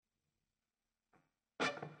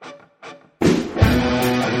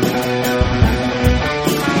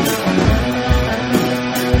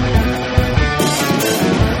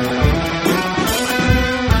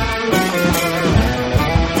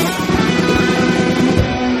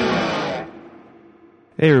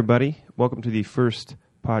Hey, everybody. Welcome to the first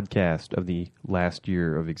podcast of the last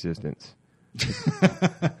year of existence.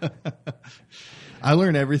 I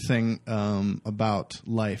learned everything about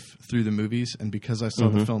life through the movies, and because I saw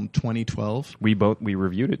the film 2012... We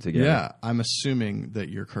reviewed it together. Yeah, I'm assuming that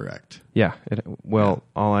you're correct. Yeah.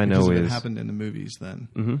 All I know is... it happened in the movies then.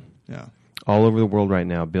 Mm-hmm. Yeah. All over the world right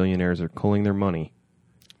now, billionaires are pulling their money,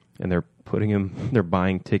 and they're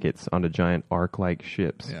buying tickets onto giant ark-like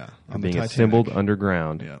ships. Yeah. Being assembled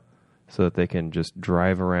underground. Yeah. So that they can just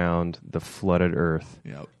drive around the flooded earth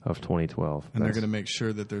of 2012. And they're going to make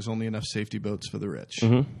sure that there's only enough safety boats for the rich.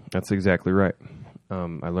 Mm-hmm. That's exactly right.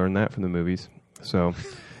 I learned that from the movies. So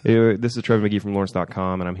this is Trevan McGee from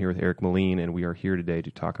Lawrence.com, and I'm here with Eric Moline, and we are here today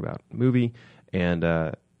to talk about the movie. And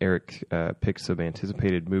Eric picked some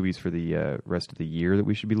anticipated movies for the rest of the year that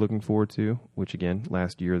we should be looking forward to, which, again,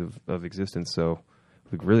 last year of existence, so...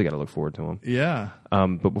 We've really got to look forward to them. Yeah.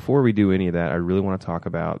 But before we do any of that, I really want to talk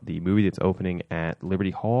about the movie that's opening at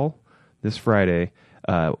Liberty Hall this Friday,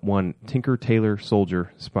 one Tinker, Tailor,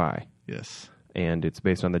 Solider Spy. Yes. And it's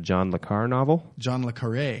based on the John le Carré novel. John le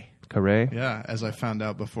Carré. Carré? Yeah, as I found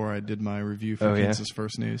out before I did my review for Kansas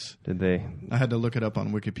First News. Did they? I had to look it up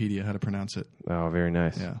on Wikipedia, how to pronounce it. Oh, very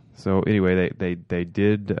nice. Yeah. So anyway, they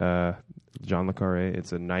did... John le Carré.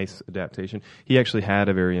 It's a nice adaptation. He actually had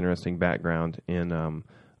a very interesting background in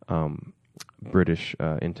British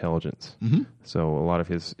intelligence. Mm-hmm. So a lot of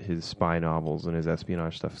his spy novels and his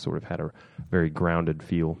espionage stuff sort of had a very grounded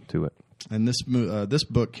feel to it. And this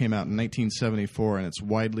book came out in 1974, and it's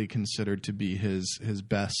widely considered to be his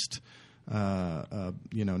best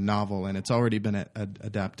novel, and it's already been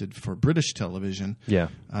adapted for British television. Yeah.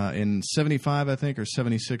 In 75, I think, or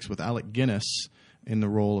 76, with Alec Guinness in the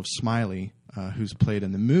role of Smiley, who's played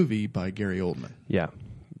in the movie by Gary Oldman. Yeah,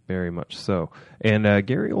 very much so. And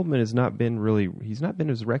Gary Oldman has not been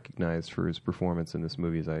as recognized for his performance in this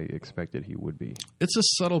movie as I expected he would be. It's a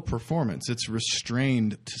subtle performance. It's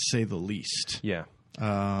restrained, to say the least. Yeah.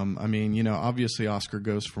 Obviously Oscar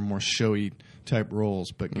goes for more showy type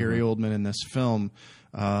roles, but Gary Oldman in this film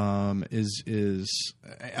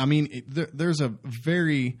there's a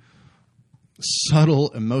very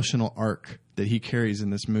subtle emotional arc that he carries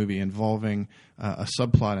in this movie involving a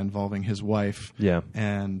subplot involving his wife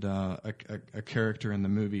and a character in the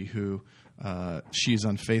movie who she's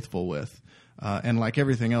unfaithful with. And like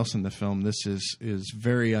everything else in the film, this is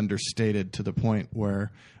very understated to the point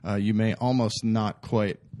where you may almost not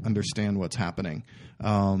quite understand what's happening.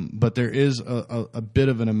 But there is a bit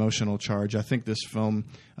of an emotional charge. I think this film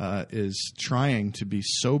is trying to be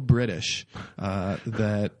so British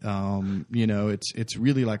that it's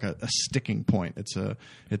really like a sticking point.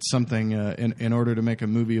 It's something in order to make a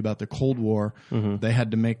movie about the Cold War, they had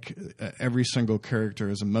to make every single character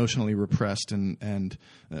as emotionally repressed and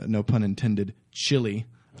no pun intended, chilly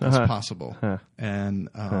as possible. And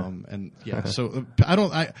so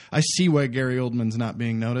I see why Gary Oldman's not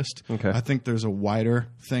being noticed. Okay. I think there's a wider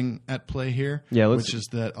thing at play here, which is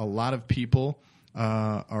that a lot of people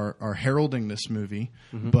are heralding this movie,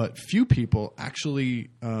 but few people actually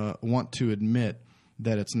want to admit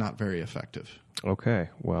that it's not very effective. Okay,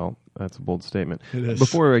 well, that's a bold statement. It is.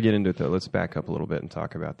 Before I get into it, though, let's back up a little bit and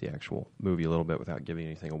talk about the actual movie a little bit without giving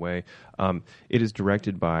anything away. It is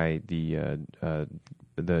directed by the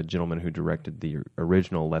gentleman who directed the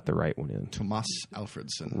original Let the Right One In. Tomas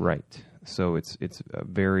Alfredson. Right. So it's a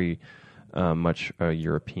very much a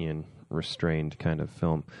European restrained kind of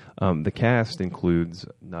film. The cast includes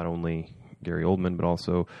not only Gary Oldman, but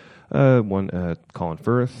also Colin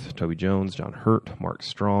Firth, Toby Jones, John Hurt, Mark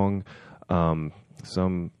Strong,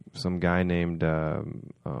 some guy named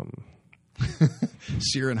Ciarán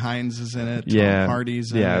Hinds is in it. Tom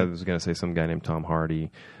Hardy's in it. Yeah, I was going to say some guy named Tom Hardy.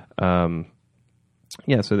 So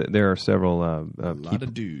there are several... a lot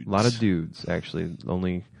of dudes. A lot of dudes, actually.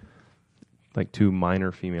 Only like two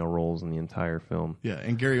minor female roles in the entire film. Yeah,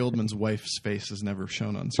 and Gary Oldman's wife's face is never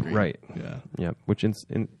shown on screen. Right. Yeah. Yeah, which,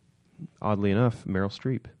 oddly enough, Meryl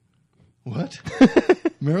Streep. What?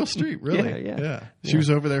 Meryl Streep, really? Yeah. She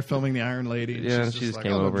was over there filming The Iron Lady. And she just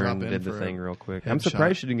came over and did the thing real quick. I'm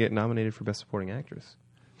surprised she didn't get nominated for Best Supporting Actress.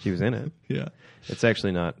 She was in it. Yeah. It's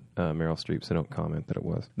actually not Meryl Streep, so don't comment that it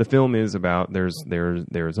was. The film is about there's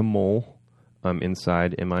a mole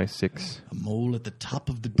inside MI6. A mole at the top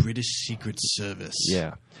of the British Secret Service.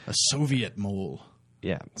 Yeah. A Soviet mole.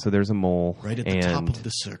 Yeah. So there's a mole. Right at the top of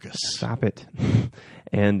the circus. Stop it.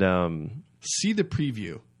 And see the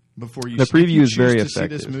preview. before you. The preview is very effective.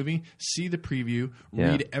 effective. See this movie. See the preview.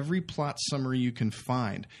 Read every plot summary you can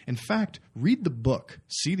find. In fact, read the book.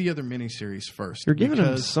 See the other miniseries first. You're giving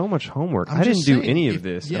them so much homework. I didn't do any of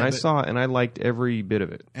this, and I saw it, and I liked every bit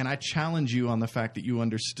of it. And I challenge you on the fact that you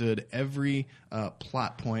understood every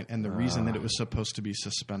plot point and the reason that it was supposed to be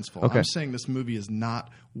suspenseful. Okay. I'm saying this movie is not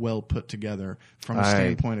well put together from a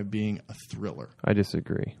standpoint of being a thriller. I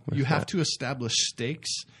disagree. You have to establish stakes,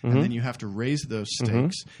 and then you have to raise those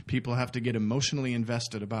stakes. People have to get emotionally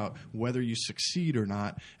invested about whether you succeed or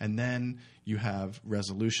not, and then you have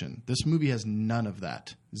resolution. This movie has none of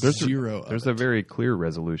that. Zero. There's a very clear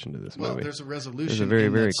resolution to this movie. Well, there's a resolution. There's a very,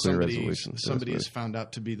 very clear resolution. Somebody is found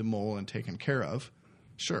out to be the mole and taken care of.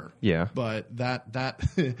 Sure. Yeah. But that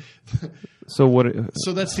So what?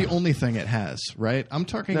 So that's the only thing it has, right? I'm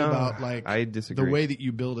talking about like I disagree. the way that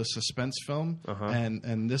you build a suspense film,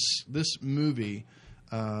 and this movie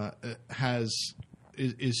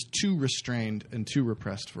is too restrained and too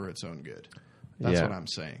repressed for its own good. That's what I'm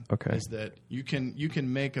saying. Okay. Is that you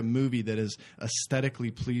can make a movie that is aesthetically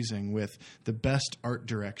pleasing with the best art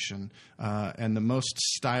direction and the most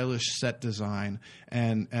stylish set design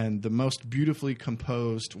and the most beautifully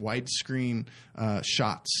composed widescreen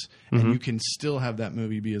shots, and you can still have that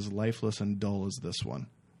movie be as lifeless and dull as this one.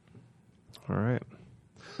 All right.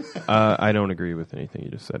 I don't agree with anything you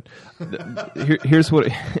just said. Here's what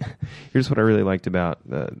I really liked about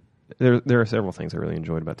There are several things I really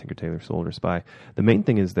enjoyed about Tailor Solider Spy. The main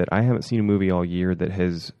thing is that I haven't seen a movie all year that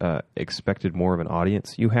has expected more of an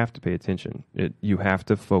audience. You have to pay attention. You have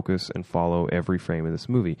to focus and follow every frame of this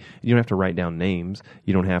movie. You don't have to write down names.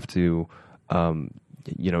 You don't have to.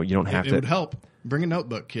 You don't have to. It would help. Bring a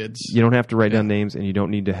notebook, kids. You don't have to write down names, and you don't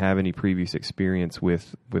need to have any previous experience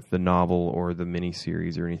with the novel or the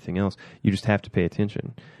miniseries or anything else. You just have to pay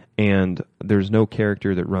attention. And there's no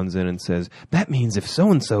character that runs in and says, that means if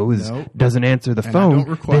so-and-so doesn't answer the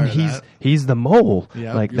phone, then he's the mole.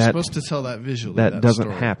 Yeah, like you're supposed to tell that visually. That doesn't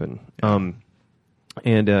story. happen. Yeah.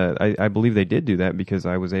 And I believe they did do that because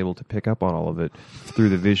I was able to pick up on all of it through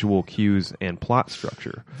the visual cues and plot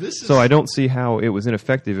structure. So I don't see how it was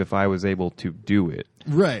ineffective if I was able to do it.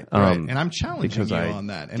 Right. And I'm challenging you on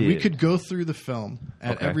that. And we could go through the film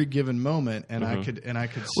at every given moment, and I could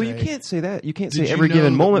say. Well, you can't say that. You can't say every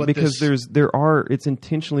given moment because it's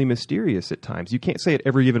intentionally mysterious at times. You can't say at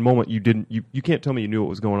every given moment you can't tell me you knew what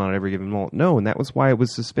was going on at every given moment. No, and that was why it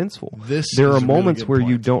was suspenseful. There are moments where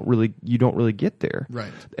you don't really get there.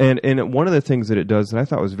 Right. And one of the things that it does that I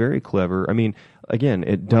thought was very clever. I mean, again,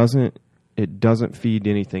 it doesn't feed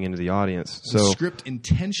anything into the audience. So the script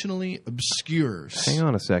intentionally obscures. Hang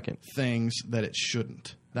on a second. Things that it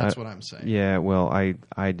shouldn't. That's what I'm saying. Yeah, well,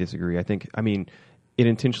 I disagree. I mean, it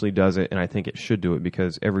intentionally does it, and I think it should do it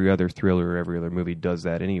because every other thriller or every other movie does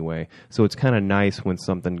that anyway. So it's kind of nice when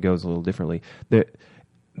something goes a little differently.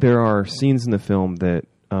 There are scenes in the film that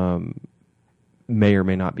may or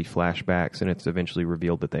may not be flashbacks, and it's eventually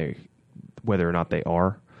revealed that whether or not they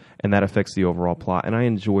are. And that affects the overall plot, and I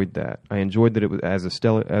enjoyed that. I enjoyed that it was as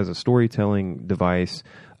a storytelling device,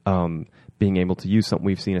 being able to use something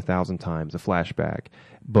we've seen 1,000 times, a flashback,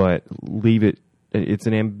 but leave it. It's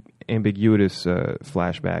an ambiguous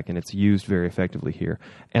flashback, and it's used very effectively here.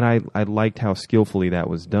 And I liked how skillfully that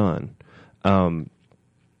was done.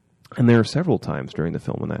 And there are several times during the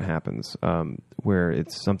film when that happens, where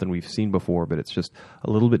it's something we've seen before, but it's just a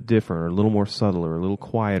little bit different, or a little more subtle, or a little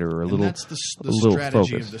quieter, or a little. That's the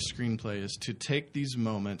strategy of the screenplay, is to take these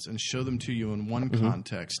moments and show them to you in one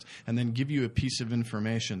context, and then give you a piece of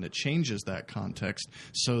information that changes that context,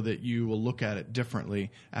 so that you will look at it differently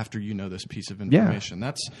after you know this piece of information.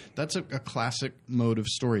 Yeah. That's a classic mode of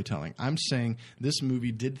storytelling. I'm saying this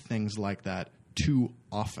movie did things like that too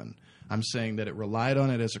often. I'm saying that it relied on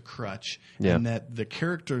it as a crutch, and that the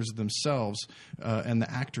characters themselves and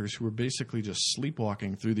the actors who were basically just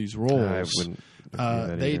sleepwalking through these roles,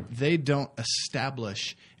 they don't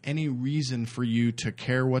establish any reason for you to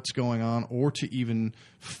care what's going on or to even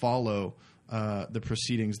follow the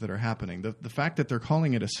proceedings that are happening. The fact that they're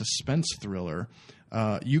calling it a suspense thriller,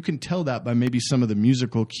 you can tell that by maybe some of the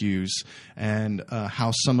musical cues and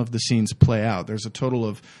how some of the scenes play out. There's a total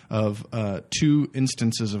of 2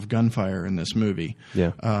 instances of gunfire in this movie.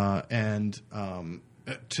 Yeah.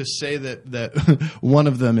 To say that one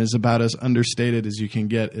of them is about as understated as you can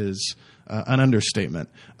get is an understatement.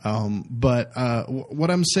 But what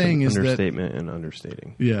I'm saying is understatement and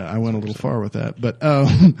understating. Yeah, I went a little far with that. But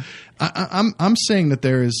I'm saying that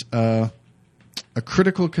there is a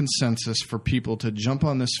critical consensus for people to jump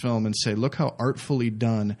on this film and say, look how artfully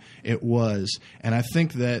done it was. And I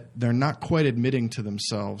think that they're not quite admitting to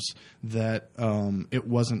themselves that it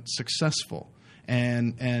wasn't successful.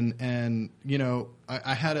 And you know,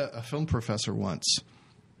 I had a film professor once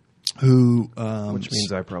who which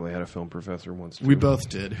means I probably had a film professor once too. We both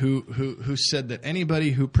did, who said that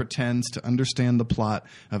anybody who pretends to understand the plot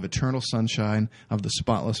of Eternal Sunshine of the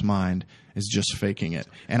Spotless Mind is just faking it.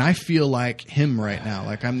 And I feel like him right now,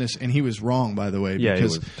 like I'm this, and he was wrong, by the way,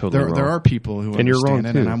 because totally there are people who and understand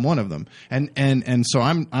it, too. and I'm one of them. And so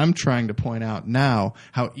I'm trying to point out now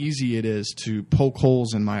how easy it is to poke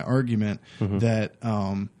holes in my argument that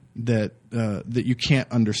you can't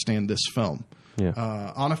understand this film. Yeah.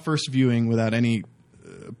 On a first viewing, without any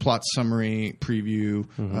plot summary, preview,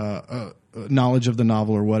 knowledge of the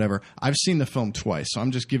novel or whatever. I've seen the film twice, so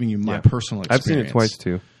I'm just giving you my personal experience. I've seen it twice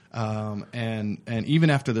too. And even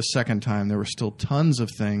after the second time, there were still tons of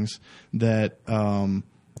things that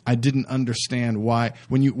I didn't understand why.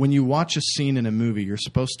 When you watch a scene in a movie, you're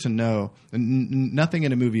supposed to know nothing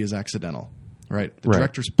in a movie is accidental. Right, the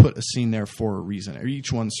directors put a scene there for a reason. Each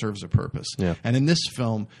one serves a purpose. Yeah. And in this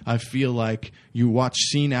film, I feel like you watch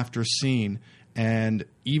scene after scene, and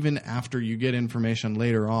even after you get information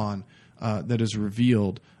later on that is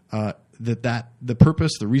revealed, that the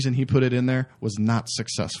purpose, the reason he put it in there, was not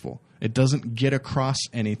successful. It doesn't get across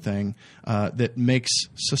anything that makes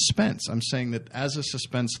suspense. I'm saying that as a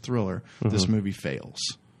suspense thriller, this movie fails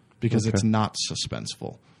because it's not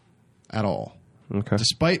suspenseful at all. Okay.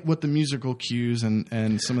 Despite what the musical cues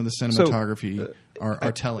and some of the cinematography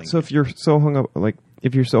are telling. So if you're so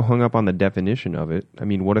hung up on the definition of it, I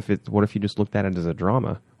mean, what if you just looked at it as a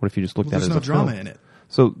drama? What if you just looked at it as a film? There's no drama in it.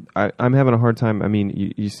 So I'm having a hard time. I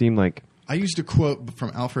mean, you seem like... I used a quote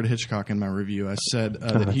from Alfred Hitchcock in my review. I said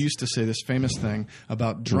that he used to say this famous thing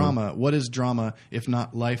about drama. What is drama if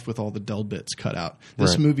not life with all the dull bits cut out?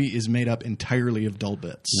 This movie is made up entirely of dull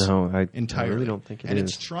bits. No, I really don't think it is. And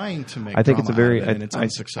it's trying to make I think drama it's a very, out of it, and it's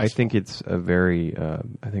unsuccessful. I think it's a very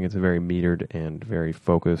metered and very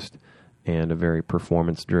focused and a very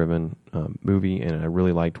performance-driven movie. And I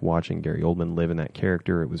really liked watching Gary Oldman live in that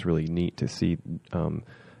character. It was really neat to see...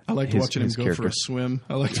 I liked watching him go for a swim.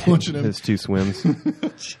 I liked watching him. His 2 swims.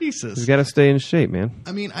 Jesus. He's got to stay in shape, man.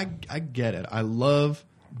 I mean, I get it. I love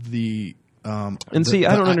the... I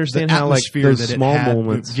don't understand how like those small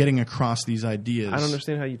moments getting across these ideas. I don't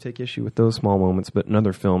understand how you take issue with those small moments, but in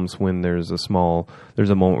other films, when there's a moment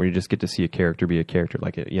where you just get to see a character be a character,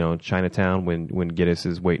 like Chinatown, when Gittes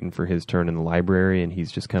is waiting for his turn in the library and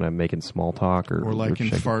he's just kind of making small talk, or like in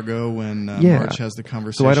Fargo when Marge has the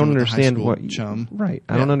conversation. So I don't with understand the high school chum. Right.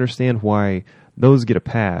 I don't understand why those get a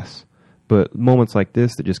pass. But moments like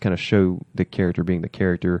this that just kind of show the character being the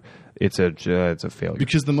character, it's a failure.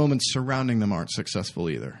 Because the moments surrounding them aren't successful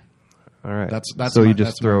either. All right. That's so you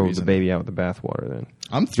just throw the baby out with the bathwater then.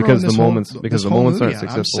 I'm throwing the moments aren't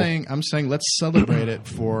successful. I'm saying let's celebrate it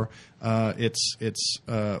for its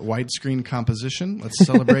widescreen composition. Let's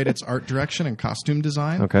celebrate its art direction and costume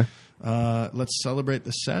design. Okay. Let's celebrate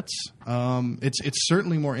the sets. It's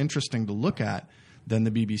certainly more interesting to look at than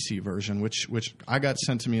the BBC version, which I got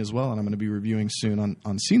sent to me as well, and I'm going to be reviewing soon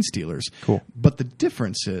on Scene Stealers. Cool. But the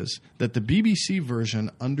difference is that the BBC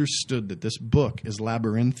version understood that this book is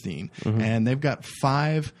labyrinthine, and they've got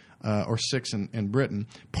 5 or 6 in Britain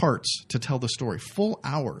parts to tell the story, full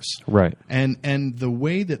hours. Right. And the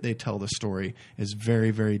way that they tell the story is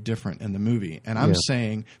very, very different in the movie. And I'm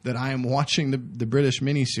saying that I am watching the British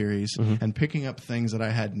miniseries and picking up things that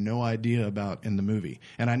I had no idea about in the movie.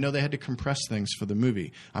 And I know they had to compress things for the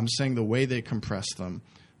movie. I'm saying the way they compress them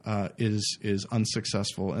is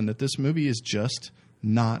unsuccessful, and that this movie is just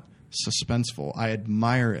not suspenseful. I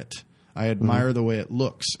admire it. I admire the way it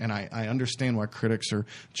looks, and I understand why critics are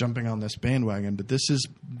jumping on this bandwagon, but this is,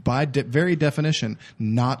 by very definition,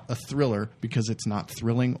 not a thriller because it's not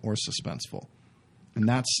thrilling or suspenseful.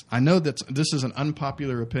 And I know that this is an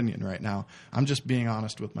unpopular opinion right now. I'm just being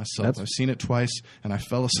honest with myself. I've seen it twice, and I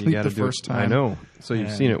fell asleep the first time. I know. So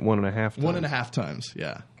you've seen it 1.5 times. 1.5 times,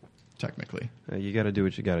 yeah. Technically, you got to do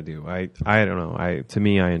what you got to do. I don't know. To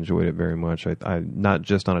me, I enjoyed it very much. I not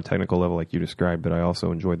just on a technical level like you described, but I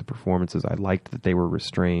also enjoyed the performances. I liked that they were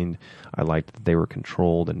restrained. I liked that they were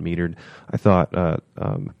controlled and metered. I thought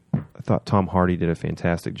Tom Hardy did a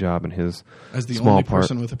fantastic job in his as the small only part.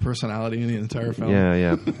 person with a personality in the entire film.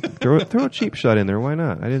 Yeah. throw a cheap shot in there. Why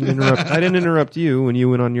not? I didn't interrupt you when you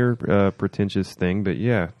went on your pretentious thing. But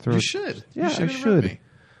yeah, you should. Yeah, I should. Me.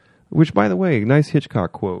 Which, by the way, nice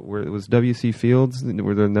Hitchcock quote. Where it was W.C. Fields.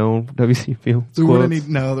 Were there no W.C. Fields there quotes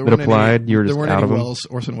there that applied? You were just out of them.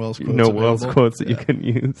 Orson Welles quotes. No Welles quotes that you couldn't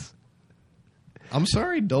use. I'm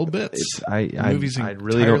sorry, dull bits. I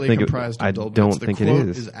really don't think comprised of dull bits. Don't think it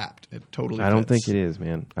is. Is apt. It totally. I don't think it is,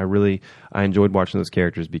 man. I enjoyed watching those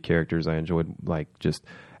characters be characters. I enjoyed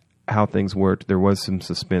how things worked. There was some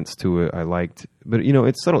suspense to it I liked. But,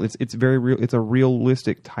 it's subtle. It's very real. It's a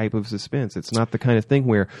realistic type of suspense. It's not the kind of thing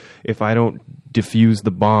where if I don't defuse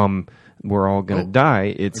the bomb, we're all going to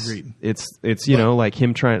die. Agreed. It's like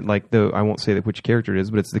him trying, I won't say that which character it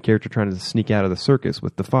is, but it's the character trying to sneak out of the circus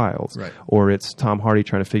with the files. Right. Or it's Tom Hardy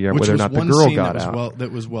trying to figure out whether or not the girl got out.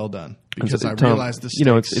 That was well done. Because I realized the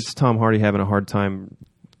stakes. It's Tom Hardy having a hard time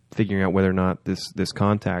figuring out whether or not this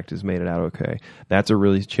contact has made it out okay. That's a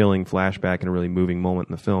really chilling flashback and a really moving moment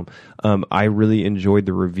in the film. I really enjoyed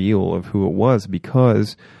the reveal of who it was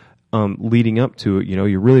because leading up to it,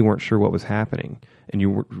 you really weren't sure what was happening.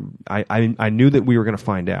 And I knew that we were going to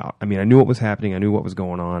find out. I mean, I knew what was happening. I knew what was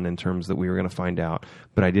going on in terms that we were going to find out,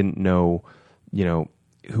 but I didn't know,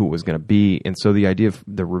 who it was going to be. And so the idea of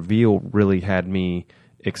the reveal really had me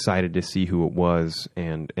excited to see who it was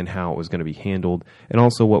and how it was going to be handled, and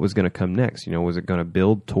also what was going to come next. Was it going to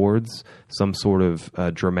build towards some sort of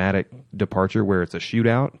dramatic departure where it's a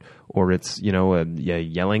shootout, or it's a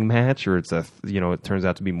yelling match, or it's it turns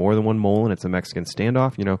out to be more than one mole and it's a Mexican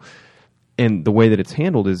standoff. And the way that it's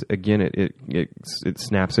handled is, again, it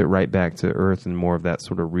snaps it right back to earth and more of that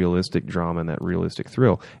sort of realistic drama and that realistic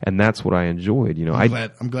thrill, and that's what I enjoyed.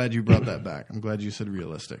 I'm glad you brought that back. I'm glad you said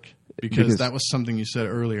realistic because that was something you said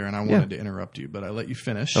earlier, and I wanted to interrupt you, but I let you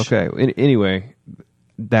finish. Okay. Anyway,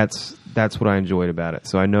 that's what I enjoyed about it.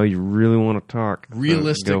 So I know you really want to talk.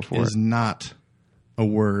 Realistic is not a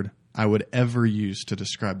word I would ever use to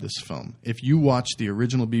describe this film. If you watch the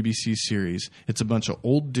original BBC series, it's a bunch of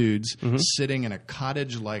old dudes sitting in a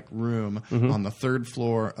cottage-like room on the third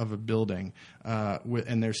floor of a building,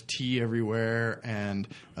 and there's tea everywhere, and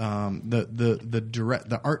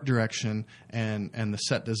the art direction and the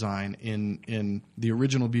set design in the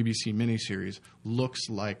original BBC miniseries looks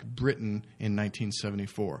like Britain in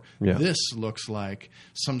 1974. Yeah. This looks like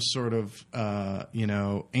some sort of Antonioni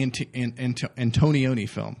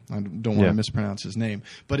film. I don't want to mispronounce his name,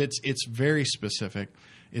 but it's very specific.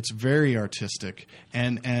 It's very artistic,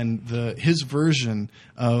 and his version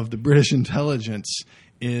of the British intelligence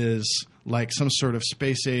is like some sort of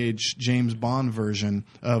space age James Bond version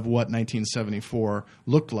of what 1974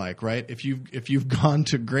 looked like, right? If you've gone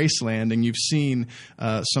to Graceland and you've seen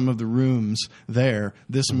some of the rooms there,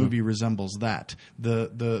 this movie resembles that.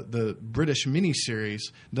 The British miniseries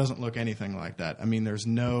doesn't look anything like that. I mean,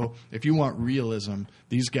 if you want realism,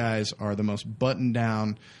 these guys are the most buttoned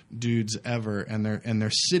down dudes ever, and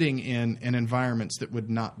they're sitting in environments that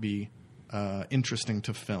would not be interesting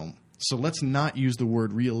to film. So let's not use the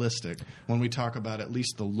word realistic when we talk about at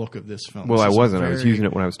least the look of this film. Well, I wasn't. I was using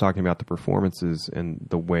it when I was talking about the performances and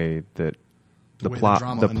the way that the plot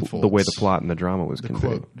and the drama was conveyed.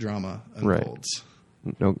 Quote drama unfolds.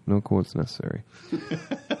 Right. No quotes necessary.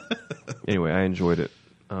 Anyway, I enjoyed it.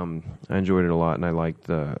 I enjoyed it a lot, and I liked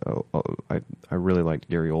I really liked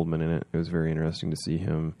Gary Oldman in it. It was very interesting to see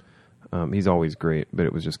him. He's always great, but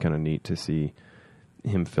it was just kind of neat to see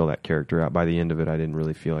him fill that character out. By the end of it, I didn't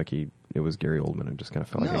really feel like it was Gary Oldman. It just kind of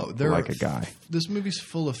felt like a guy. This movie's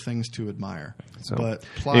full of things to admire, but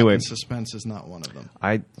plot and suspense is not one of them.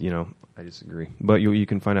 I disagree, but you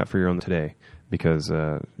can find out for your own today because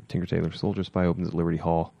Tinker Tailor Soldier Spy opens at Liberty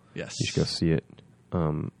Hall. Yes, you should go see it.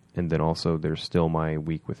 And then also, there's still My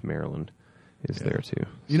Week with Maryland is there too.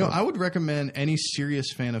 I would recommend any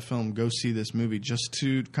serious fan of film go see this movie just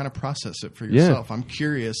to kind of process it for yourself. Yeah. I'm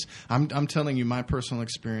curious. I'm telling you my personal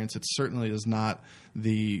experience. It certainly is not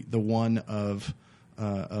the one of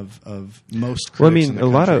most critics. Well, I mean,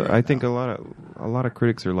 I think a lot of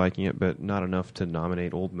critics are liking it, but not enough to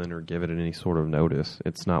nominate Oldman or give it any sort of notice.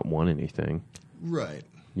 It's not won anything. Right.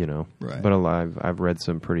 Right. But I've read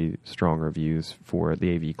some pretty strong reviews for it.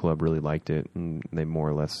 The AV Club really liked it, and they more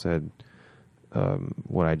or less said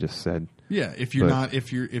what I just said. Yeah, if you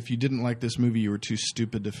didn't like this movie, you were too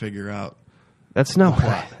stupid to figure out. That's not what.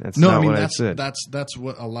 I said. That's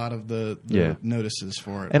what a lot of the notices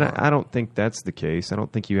for it. And I don't think that's the case. I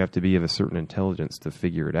don't think you have to be of a certain intelligence to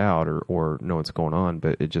figure it out or know what's going on.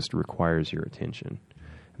 But it just requires your attention.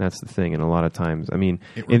 And that's the thing. And a lot of times, I mean,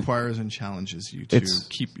 it requires and challenges you to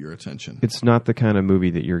keep your attention. It's not the kind of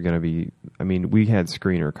movie that you're going to be. I mean, we had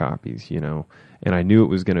screener copies, and I knew it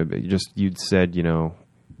was going to be. Just you'd said,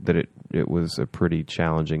 that it was a pretty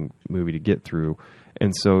challenging movie to get through.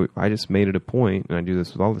 And so I just made it a point, and I do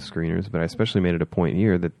this with all the screeners, but I especially made it a point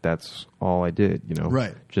here that's all I did,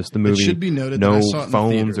 Right. Just the movie. It should be noted no that I saw it in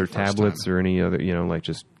phones the or tablets or any other,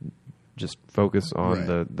 just focus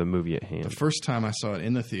on the movie at hand. The first time I saw it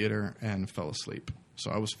in the theater and fell asleep. So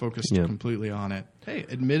I was focused completely on it. Hey,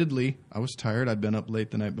 admittedly, I was tired. I'd been up late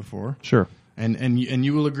the night before. Sure. And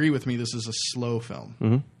you will agree with me, this is a slow film.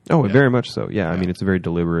 Mm-hmm. Oh, very much so. Yeah, I mean, it's a very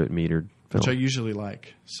deliberate, metered film. Which I usually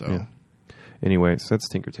like. So. Yeah. Anyway, so that's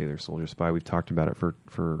Tailor Solider Spy. We've talked about it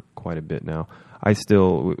for quite a bit now.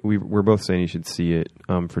 We're both saying you should see it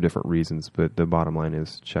for different reasons, but the bottom line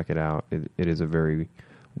is check it out. It is a very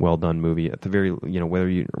well done movie. At the very,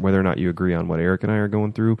 whether or not you agree on what Eric and I are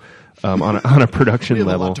going through on a production we have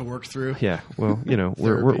level, a lot to work through. Yeah, well,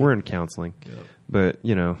 we're in counseling, but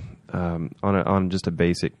on just a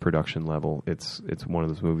basic production level, it's one of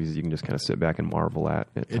those movies that you can just kind of sit back and marvel at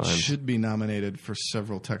It times. should be nominated for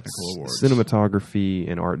several technical awards. Cinematography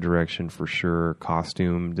and art direction for sure.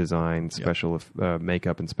 Costume design, special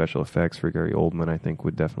makeup and special effects for Gary Oldman, I think,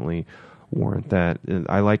 would definitely warrant that.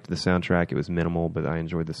 I liked the soundtrack. It was minimal, but I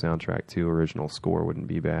enjoyed the soundtrack too. Original score wouldn't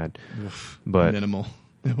be bad. But minimal.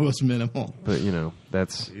 It was minimal. But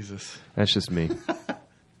that's just me.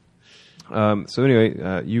 So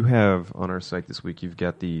anyway, you have on our site this week, you've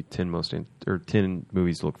got the 10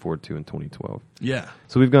 movies to look forward to in 2012. Yeah.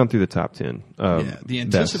 So we've gone through the top 10. The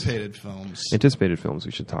anticipated films. Anticipated films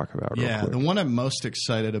we should talk about. Yeah, real quick. the one I'm most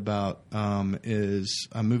excited about is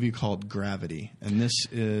a movie called Gravity, and this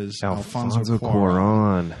is Alfonso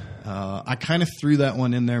Cuarón. I kind of threw that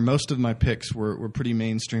one in there. Most of my picks were pretty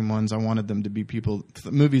mainstream ones. I wanted them to be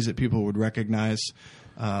movies that people would recognize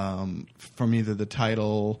from either the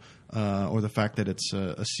title or the fact that it's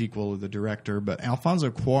a sequel of the director. But Alfonso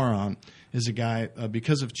Cuarón is a guy,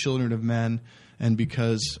 because of Children of Men and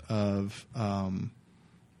because of,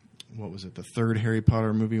 what was it, the third Harry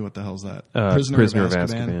Potter movie? What the hell's that? Prisoner of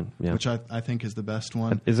Azkaban, yeah. Which I think is the best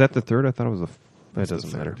one. Is that the third? I thought it was It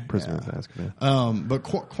doesn't matter. Prisoner of Azkaban. But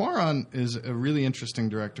Cuarón is a really interesting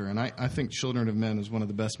director, and I think Children of Men is one of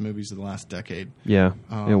the best movies of the last decade. Yeah,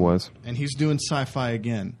 it was. And he's doing sci-fi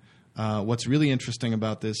again. What's really interesting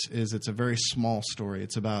about this is it's a very small story.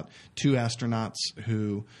 It's about two astronauts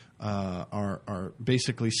who are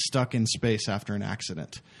basically stuck in space after an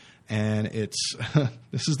accident. And it's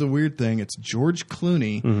this is the weird thing. It's George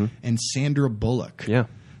Clooney and Sandra Bullock. Yeah.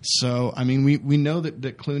 So, I mean, we know that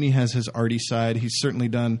Clooney has his arty side. He's certainly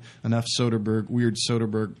done enough weird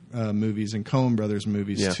Soderbergh movies and Coen Brothers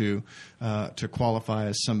movies to qualify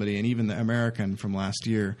as somebody. And even The American from last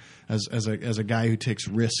year as a guy who takes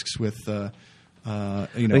risks with I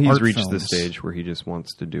think he's art reached films. the stage where he just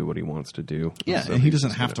wants to do what he wants to do. Yeah, so and he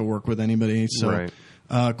doesn't have to work with anybody. So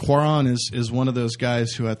Cuarón is one of those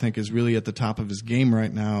guys who I think is really at the top of his game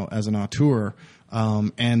right now as an auteur.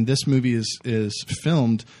 And this movie is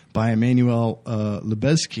filmed by Emmanuel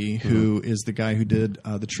Lubezki, who is the guy who did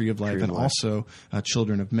The Tree of Life and also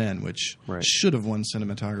Children of Men, which should have won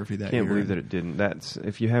cinematography that year. Can't believe that it didn't.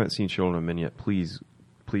 If you haven't seen Children of Men yet, please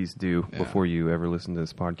do before you ever listen to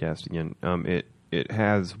this podcast again. It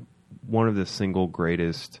has one of the single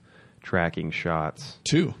greatest tracking shots.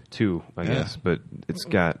 Two, I guess, but it's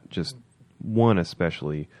got just one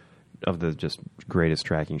especially of the just greatest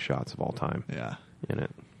tracking shots of all time. Yeah, in it.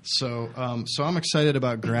 So I'm excited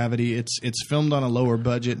about Gravity. It's filmed on a lower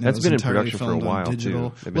budget. And That's it was been in entirely production for a filmed on while digital.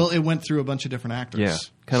 too. Well, it went through a bunch of different actors. Yeah,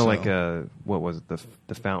 kind of like what was it?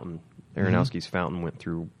 The Fountain. Aronofsky's Fountain went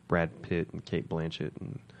through Brad Pitt and Cate Blanchett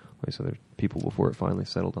and so there's people before it finally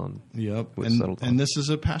settled on. Yep, and this is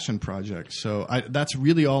a passion project. So that's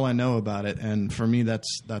really all I know about it, and for me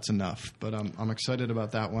that's enough. But I'm excited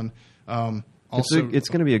about that one. Also, it's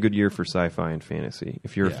going to be a good year for sci-fi and fantasy.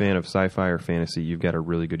 If you're a fan of sci-fi or fantasy, you've got a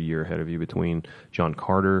really good year ahead of you between John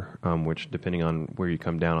Carter, which depending on where you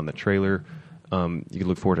come down on the trailer, you can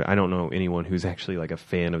look forward to. I don't know anyone who's actually like a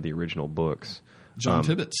fan of the original books. John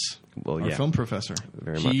Tibbetts, our film professor.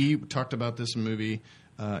 He talked about this movie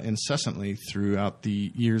incessantly throughout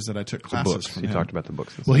the years that I took classes from him. He talked about the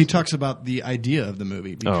books. Well, he talks about the idea of the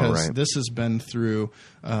movie because this has been through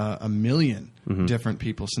a million different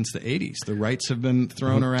people since the 80s. The rights have been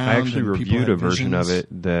thrown around. I actually reviewed a version of it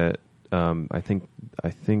that I think.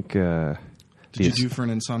 Did you do for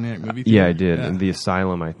an Insomniac movie theater? Yeah, I did. Yeah. And the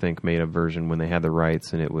Asylum, I think, made a version when they had the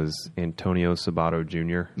rights, and it was Antonio Sabato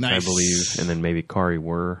Jr., I believe, and then maybe Kari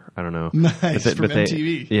Wurr. I don't know. Nice, from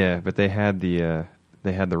MTV. Yeah, but they had the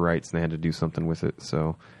rights, and they had to do something with it,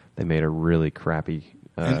 so they made a really crappy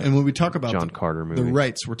and when we talk about John Carter movie. The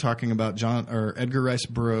rights, we're talking about Edgar Rice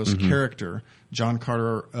Burroughs' character, John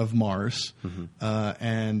Carter of Mars,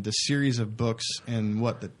 and the series of books and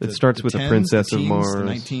it starts with the Princess of Mars, the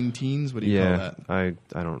 19 teens. What do you call that?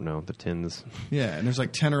 I don't know, the tens. Yeah, and there's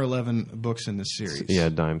like 10 or 11 books in this series. Yeah,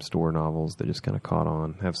 dime store novels that just kind of caught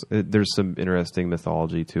on. There's some interesting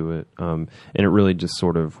mythology to it, and it really just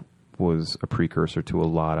sort of was a precursor to a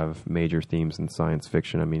lot of major themes in science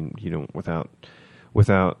fiction. I mean, without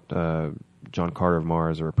John Carter of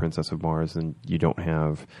Mars or Princess of Mars, then you don't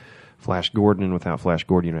have Flash Gordon, and without Flash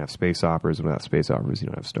Gordon, you don't have space operas, and without space operas, you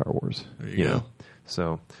don't have Star Wars. There you go. Know?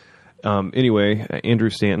 So, anyway, Andrew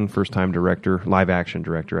Stanton, first-time director, live-action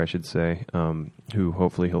director, I should say, who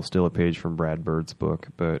hopefully he'll steal a page from Brad Bird's book,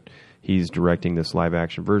 but he's directing this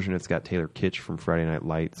live-action version. It's got Taylor Kitsch from Friday Night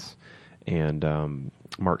Lights, and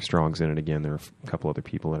Mark Strong's in it again. There are a couple other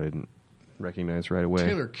people that I didn't recognize right away.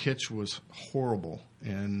 Taylor Kitsch was horrible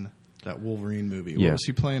in that Wolverine movie. Yeah. What was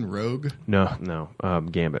he playing? Rogue? No,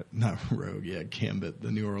 Gambit. Not Rogue, yeah, Gambit,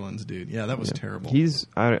 the New Orleans dude. Yeah, that was terrible.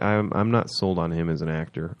 I'm not sold on him as an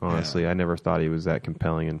actor, honestly. I never thought he was that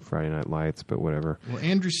compelling in Friday Night Lights, but whatever. Well,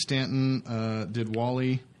 Andrew Stanton did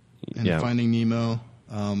WALL-E and Finding Nemo.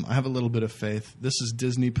 I have a little bit of faith. This is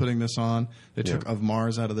Disney putting this on. They took Of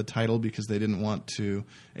Mars out of the title because they didn't want to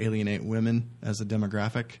alienate women as a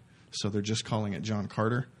demographic, so they're just calling it John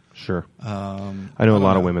Carter. Sure. I know a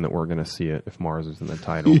lot of women that were going to see it if Mars was in the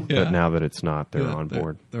title, but now that it's not, they're on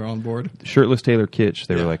board. They're on board? Shirtless Taylor Kitsch,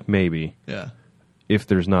 they were like, maybe. Yeah. If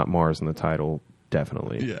there's not Mars in the title,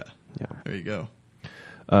 definitely. Yeah. There you go.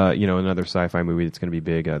 Another sci-fi movie that's going to be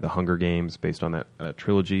big, The Hunger Games, based on that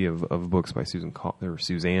trilogy of books by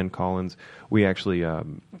Suzanne Collins. We actually,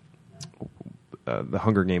 The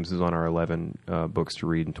Hunger Games is on our 11 books to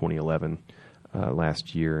read in 2011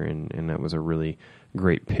 last year, and that was a really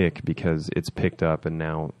great pick because it's picked up and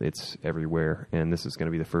now it's everywhere. And this is going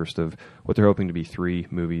to be the first of what they're hoping to be 3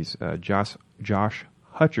 movies. Josh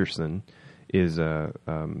Hutcherson is sort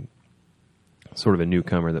of a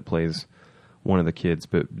newcomer that plays one of the kids,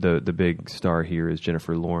 but the big star here is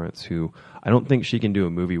Jennifer Lawrence, who I don't think she can do a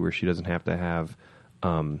movie where she doesn't have to have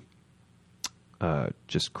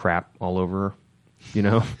just crap all over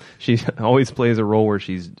her. She always plays a role where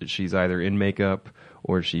she's either in makeup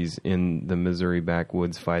or she's in the Missouri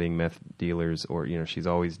backwoods fighting meth dealers, or she's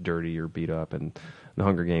always dirty or beat up. And the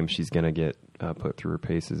Hunger Games, she's going to get put through her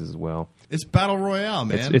paces as well. It's battle royale,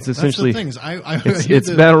 man. It's essentially that's the thing. It's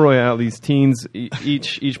battle royale. These teens,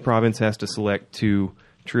 each province has to select 2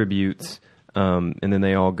 tributes, and then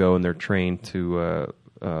they all go and they're trained to.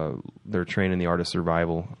 They're trained in the art of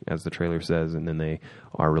survival, as the trailer says, and then they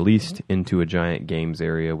are released into a giant games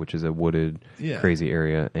area, which is a wooded, crazy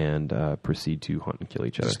area, and proceed to hunt and kill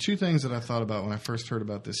each other. There's 2 things that I thought about when I first heard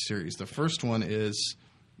about this series. The first one is,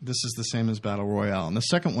 this is the same as Battle Royale. And the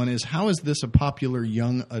second one is, how is this a popular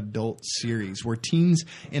young adult series where teens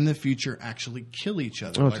in the future actually kill each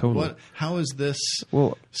other? Oh, totally. How is this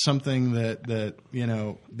something that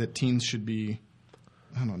teens should be...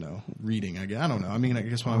 I don't know, reading. I don't know. I mean, I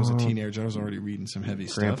guess when I was a teenager, I was already reading some heavy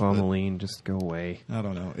stuff. Grandpa Moline, just go away. I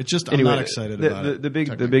don't know. It's just I'm not excited about it. The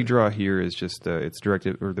big draw here is just it's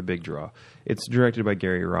directed, or the big draw. It's directed by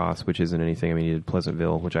Gary Ross, which isn't anything. I mean, he did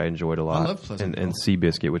Pleasantville, which I enjoyed a lot. I love Pleasantville. And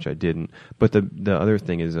Seabiscuit, which I didn't. But the other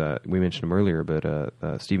thing is, we mentioned him earlier, but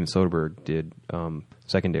Steven Soderbergh did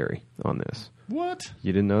Secondary on this. What?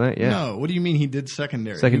 You didn't know that? Yeah. No. What do you mean he did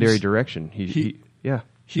Secondary? Secondary direction.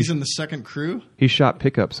 He's in the second crew? He shot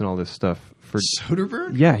pickups and all this stuff for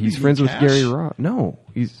Soderbergh? Yeah, he's friends with Gary Ross. No,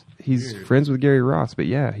 he's friends with Gary Ross, but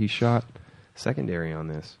yeah, he shot Secondary on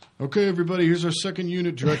this. Okay, everybody, here's our second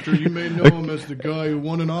unit director. You may know him as the guy who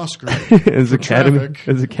won an Oscar as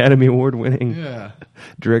Academy Award winning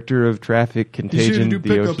director of Traffic, Contagion. He's here to do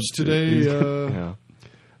pickups today.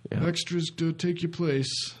 Extras to take your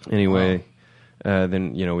place. Anyway.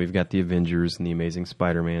 Then we've got the Avengers and the Amazing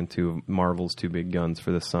Spider-Man, 2 of Marvel's 2 big guns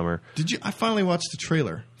for the summer. I finally watched the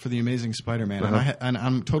trailer for the Amazing Spider-Man, and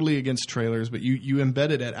I'm totally against trailers, but you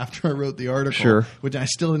embedded it after I wrote the article, which I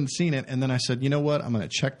still hadn't seen it, and then I said, you know what, I'm going to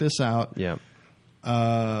check this out. Yeah.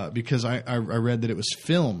 Because I read that it was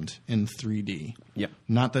filmed in 3D. Yeah.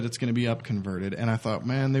 Not that it's going to be up converted, and I thought,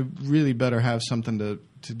 man, they really better have something to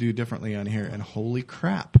do differently on here. And holy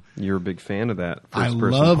crap, you're a big fan of that. I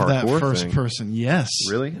love that first person. Yes.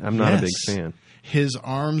 Really? I'm not a big fan. His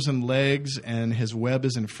arms and legs and his web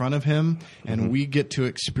is in front of him, and we get to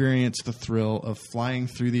experience the thrill of flying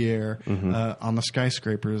through the air on the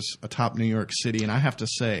skyscrapers atop New York City. And I have to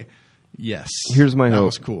say, yes. Here's my hope. That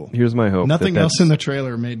was cool. Here's my hope. Nothing else in the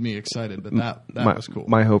trailer made me excited, but that was cool.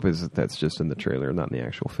 My hope is that's just in the trailer, not in the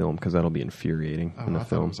actual film, because that'll be infuriating in the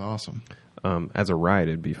film. That was awesome. As a ride,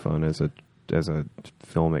 it'd be fun. As a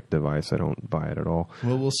filmic device, I don't buy it at all.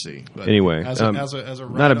 Well, we'll see. But anyway, as a ride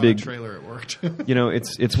not a big trailer, it worked.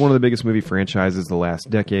 It's one of the biggest movie franchises the last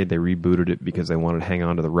decade. They rebooted it because they wanted to hang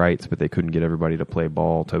on to the rights, but they couldn't get everybody to play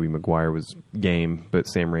ball. Tobey Maguire was game, but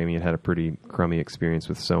Sam Raimi had a pretty crummy experience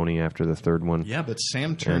with Sony after the third one. Yeah, but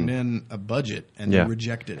Sam turned in a budget, and they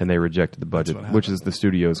rejected it. And they rejected the budget, which is the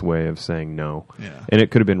studio's way of saying no. Yeah. And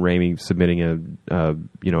it could have been Raimi submitting a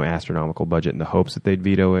astronomical budget in the hopes that they'd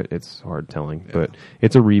veto it. It's hard telling telling. Yeah. But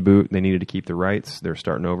it's a reboot. They needed to keep the rights. They're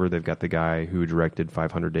starting over. They've got the guy who directed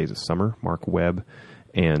 500 Days of Summer, Mark Webb,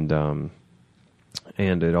 and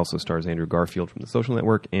it also stars Andrew Garfield from The Social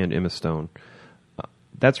Network and Emma Stone.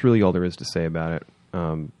 That's really all there is to say about it.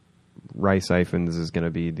 Rhys Ifans is going to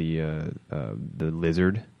be the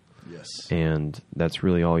lizard. Yes. And that's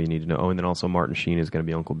really all you need to know. Oh, and then also Martin Sheen is going to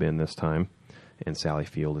be Uncle Ben this time, and Sally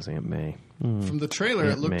Field is Aunt May. From the trailer,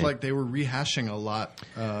 it looked like they were rehashing a lot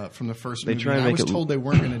from the first movie. I was told they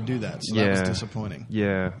weren't going to do that, so that was disappointing.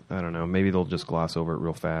 Yeah, I don't know. Maybe they'll just gloss over it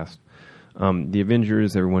real fast. The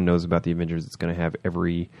Avengers, everyone knows about the Avengers. It's going to have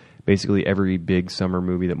basically every big summer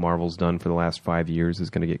movie that Marvel's done for the last 5 years is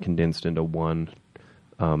going to get condensed into one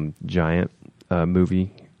giant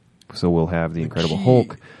movie. So we'll have the Incredible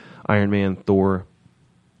Hulk, Iron Man, Thor,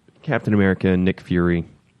 Captain America, Nick Fury,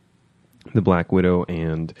 the Black Widow,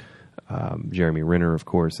 and Jeremy Renner, of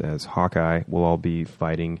course, as Hawkeye. Will all be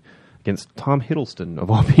fighting against Tom Hiddleston,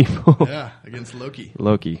 of all people. Yeah, against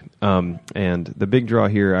Loki. And the big draw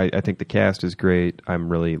here, I think the cast is great. I'm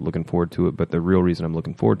really looking forward to it, but the real reason I'm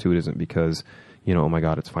looking forward to it isn't because, oh my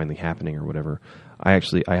God, it's finally happening or whatever. I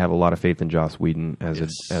have a lot of faith in Joss Whedon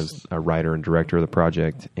as a writer and director of the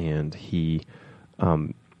project, and he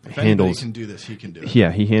if anybody can do this, he can do it.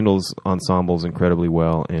 Yeah, he handles ensembles incredibly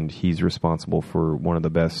well, and he's responsible for one of the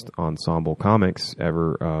best ensemble comics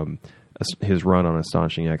ever. His run on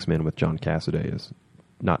Astonishing X-Men with John Cassaday is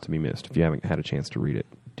not to be missed. If you haven't had a chance to read it,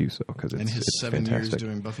 do so, because it's 7 fantastic. Years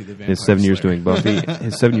doing Buffy the Vampire His 7 years Slayer. doing Buffy.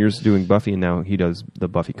 His 7 years doing Buffy, and now he does the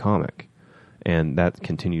Buffy comic, and that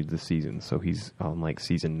continued the season. So he's on like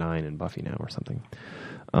season 9 in Buffy now or something.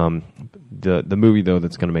 The movie though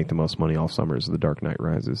that's going to make the most money all summer is The Dark Knight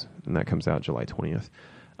Rises, and that comes out July 20th.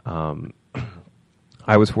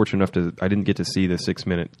 I was fortunate enough I didn't get to see the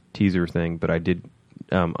 6-minute teaser thing, but I did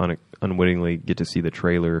unwittingly get to see the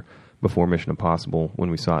trailer before Mission Impossible when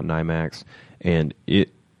we saw it in IMAX, and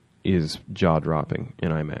it is jaw-dropping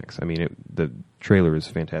in IMAX. I mean, the trailer is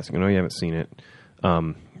fantastic. I know you haven't seen it,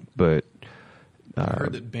 but I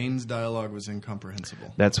heard that Bane's dialogue was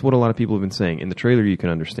incomprehensible. That's what a lot of people have been saying. In the trailer, you can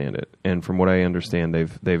understand it, and from what I understand,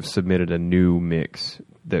 they've submitted a new mix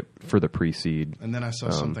for the pre-seed. And then I saw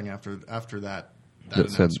something after that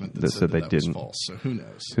announcement that said they didn't. Was false. So who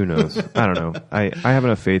knows? Who knows? I don't know. I have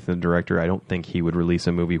enough faith in the director. I don't think he would release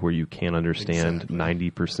a movie where you can't understand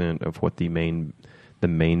 90% of what the main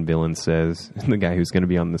villain says, and the guy who's going to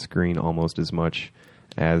be on the screen almost as much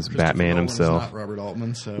as Batman himself. Not Robert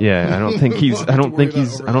Altman, so yeah, I don't think he's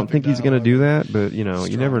going to do that, but you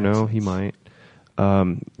never know, he might.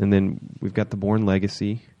 And then we've got The Bourne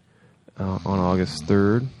Legacy on August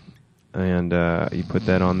 3rd, and you put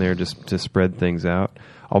that on there just to spread things out.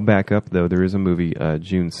 I'll back up though. There is a movie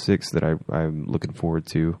June 6th that I'm looking forward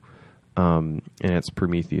to, and it's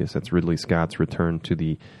Prometheus. That's Ridley Scott's return to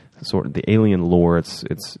the sort of the alien lore. It's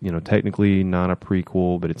technically not a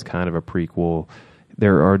prequel, but it's kind of a prequel.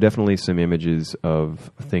 There are definitely some images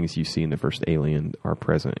of things you see in the first Alien are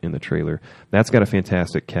present in the trailer. That's got a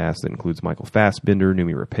fantastic cast that includes Michael Fassbender,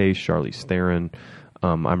 Noomi Rapace, Charlize Theron.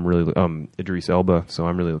 I'm really Idris Elba, so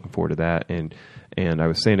I'm really looking forward to that. And I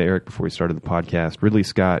was saying to Eric before we started the podcast, Ridley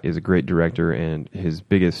Scott is a great director, and his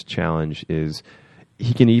biggest challenge is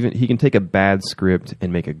he can take a bad script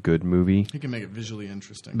and make a good movie. He can make it visually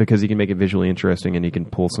interesting. Because he can make it visually interesting, and he can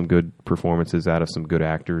pull some good performances out of some good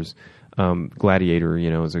actors. Gladiator,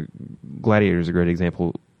 is a great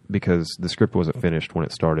example because the script wasn't finished when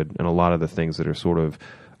it started, and a lot of the things that are sort of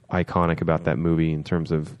iconic about that movie in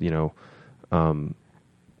terms of the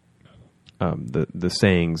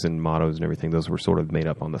sayings and mottos and everything, those were sort of made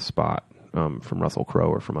up on the spot from Russell Crowe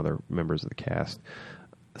or from other members of the cast.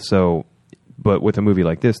 So, but with a movie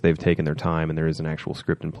like this, they've taken their time, and there is an actual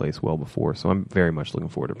script in place well before. So I'm very much looking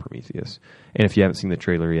forward to Prometheus. And if you haven't seen the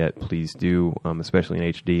trailer yet, please do, especially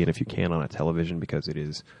in HD, and if you can on a television, because it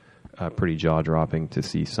is pretty jaw-dropping to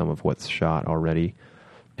see some of what's shot already.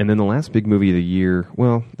 And then the last big movie of the year,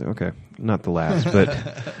 well, okay, not the last, but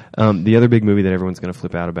the other big movie that everyone's going to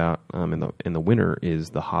flip out about in the winter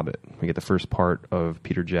is The Hobbit. We get the first part of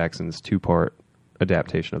Peter Jackson's 2-part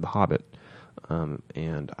adaptation of The Hobbit.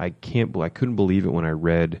 And I couldn't believe it when I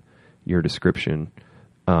read your description.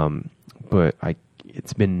 But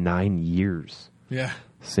it's been 9 years. Yeah.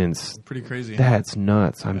 Since pretty crazy. That's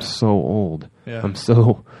nuts. I'm so old. Yeah. I'm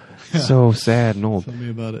so sad and old. Tell me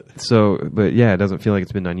about it. So, but yeah, it doesn't feel like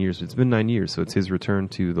it's been 9 years. It's been 9 years. So it's his return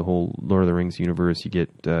to the whole Lord of the Rings universe. You get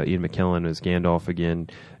Ian McKellen as Gandalf again.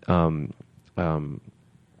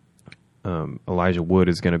 Elijah Wood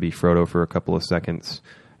is going to be Frodo for a couple of seconds.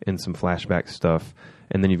 and some flashback stuff.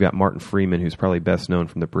 And then you've got Martin Freeman, who's probably best known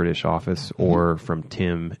from The British Office or from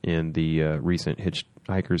Tim in the recent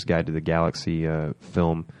Hitchhiker's Guide to the Galaxy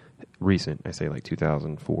film. Recent, I say like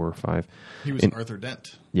 2004 or 5. He was Arthur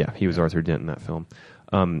Dent. Yeah, he was Arthur Dent in that film.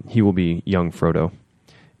 He will be young Frodo.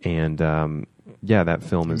 And that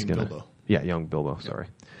film is going to... Yeah, young Bilbo, sorry.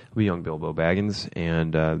 It'll be young Bilbo Baggins,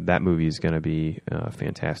 and that movie is going to be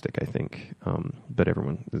fantastic, I think. But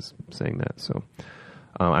everyone is saying that, so...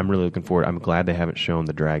 I'm really looking forward. I'm glad they haven't shown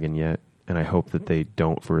the dragon yet, and I hope that they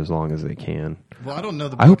don't for as long as they can. Well, I don't know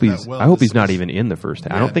the book that well. I hope he's not even in the first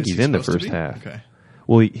half. I don't think he's in the first half. Okay.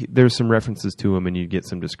 Well, there's some references to him, and you get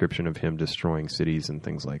some description of him destroying cities and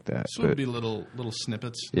things like that. So it'd be little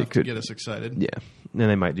snippets to get us excited. Yeah, and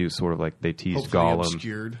they might do sort of like they teased Hopefully Gollum.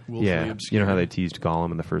 Willfully obscured. You know how they teased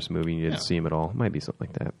Gollum in the first movie, and you didn't see him at all. It might be something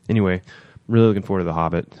like that. Anyway, really looking forward to The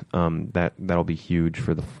Hobbit. That'll be huge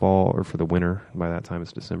for the fall or for the winter. By that time,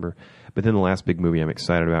 it's December. But then the last big movie I'm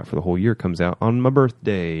excited about for the whole year comes out on my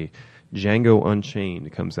birthday. Django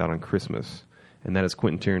Unchained comes out on Christmas. And that is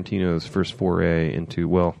Quentin Tarantino's first foray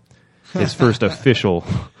into, his first official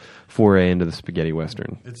foray into the spaghetti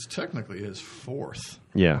western. It's technically his fourth.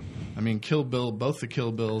 Yeah. I mean, Kill Bill, both the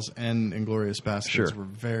Kill Bills and Inglourious Basterds were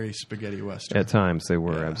very spaghetti western. At times they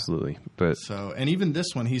were, absolutely. But and even this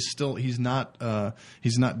one, he's not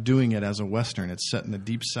doing it as a western. It's set in the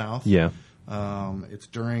Deep South. Yeah. It's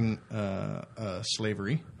during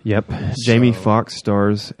slavery. Yep. Jamie Foxx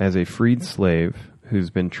stars as a freed slave who's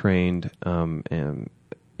been trained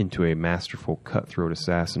into a masterful cutthroat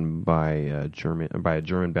assassin by a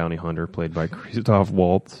German bounty hunter played by Christoph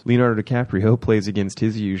Waltz. Leonardo DiCaprio plays against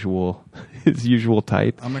his usual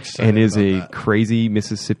type. I'm excited and is about that. Crazy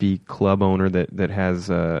Mississippi club owner that has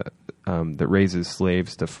that raises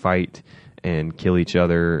slaves to fight and kill each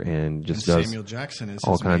other and just does Samuel Jackson is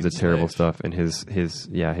all kinds of terrible slave. stuff. And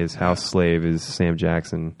his house slave is Sam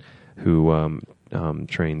Jackson, who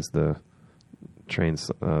trains the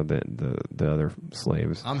other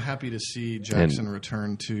slaves. I'm happy to see Jackson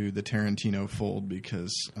return to the Tarantino fold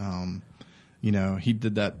because he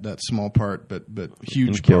did that small part but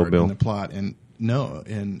huge Kill part Bill. in the plot and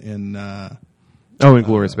Inglourious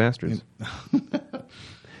Basterds.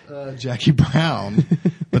 Jackie Brown,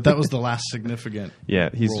 but that was the last significant. Yeah,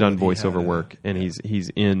 he's role done that he voiceover had. work, and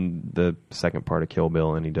he's in the second part of Kill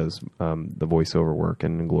Bill, and he does the voiceover work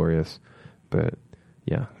in Inglourious. But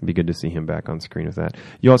yeah, it'd be good to see him back on screen with that.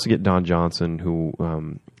 You also get Don Johnson, who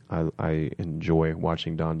I enjoy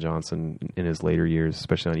watching Don Johnson in his later years,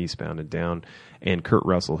 especially on Eastbound and Down, and Kurt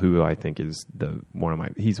Russell, who I think is one of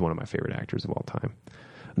my favorite actors of all time.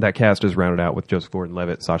 That cast is rounded out with Joseph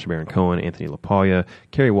Gordon-Levitt, Sacha Baron Cohen, Anthony LaPaglia,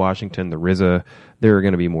 Kerry Washington, the RZA. There are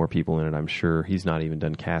going to be more people in it, I'm sure. He's not even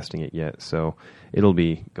done casting it yet, so it'll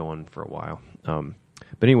be going for a while. But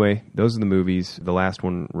anyway, those are the movies. The last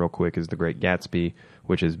one, real quick, is The Great Gatsby,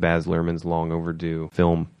 which is Baz Luhrmann's long overdue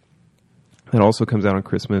film. It also comes out on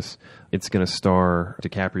Christmas. It's going to star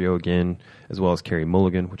DiCaprio again, as well as Carey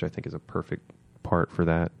Mulligan, which I think is a perfect part for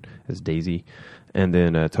that, as Daisy. And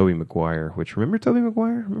then Tobey Maguire, remember Tobey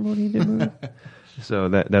Maguire? Remember what he did with it? So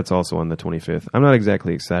that's also on the 25th. I'm not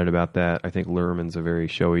exactly excited about that. I think Luhrmann's a very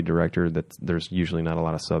showy director that there's usually not a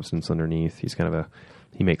lot of substance underneath. He's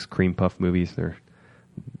he makes cream puff movies. They're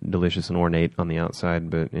delicious and ornate on the outside,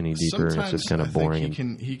 but any deeper and it's just kind of boring. I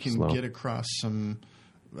think he can get across some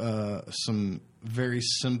very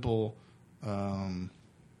simple.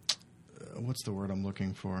 What's the word I'm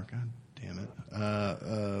looking for? God damn it.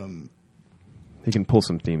 He can pull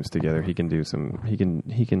some themes together. He can do he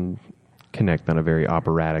can connect on a very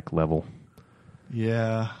operatic level.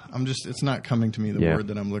 Yeah, it's not coming to me the word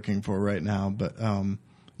that I'm looking for right now, but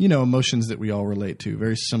emotions that we all relate to,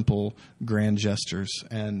 very simple, grand gestures,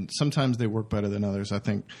 and sometimes they work better than others. I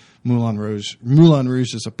think Moulin Rouge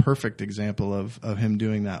is a perfect example of him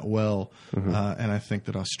doing that well, and I think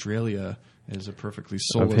that Australia is a perfectly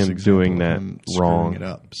soulless example doing that of him wrong. screwing it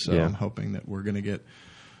up. So I'm hoping that we're going to get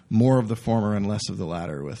more of the former and less of the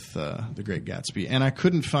latter with The Great Gatsby. And I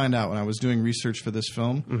couldn't find out when I was doing research for this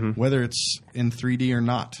film whether it's in 3D or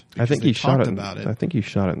not. I think he shot it about it. I think he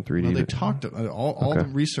shot it in 3D. Well, they talked all the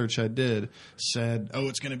research I did said,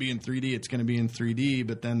 it's going to be in 3D, it's going to be in 3D,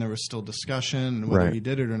 but then there was still discussion whether he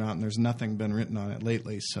did it or not, and there's nothing been written on it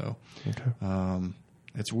lately. So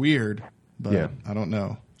it's weird, but I don't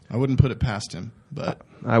know. I wouldn't put it past him, but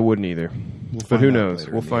I wouldn't either. But who knows?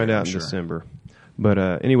 We'll find out in December. But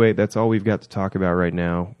anyway, that's all we've got to talk about right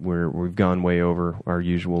now. We've gone way over our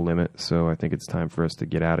usual limit, so I think it's time for us to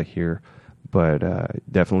get out of here. But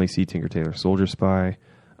definitely see Tinker Tailor Soldier Spy.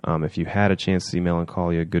 If you had a chance to see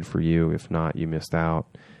Melancholia, good for you. If not, you missed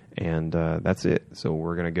out. And that's it. So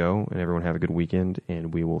we're going to go, and everyone have a good weekend,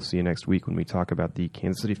 and we will see you next week when we talk about the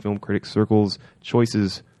Kansas City Film Critics Circle's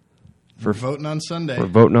choices for voting on Sunday. We're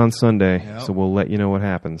voting on Sunday, Yep. so we'll let you know what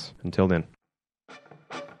happens. Until then.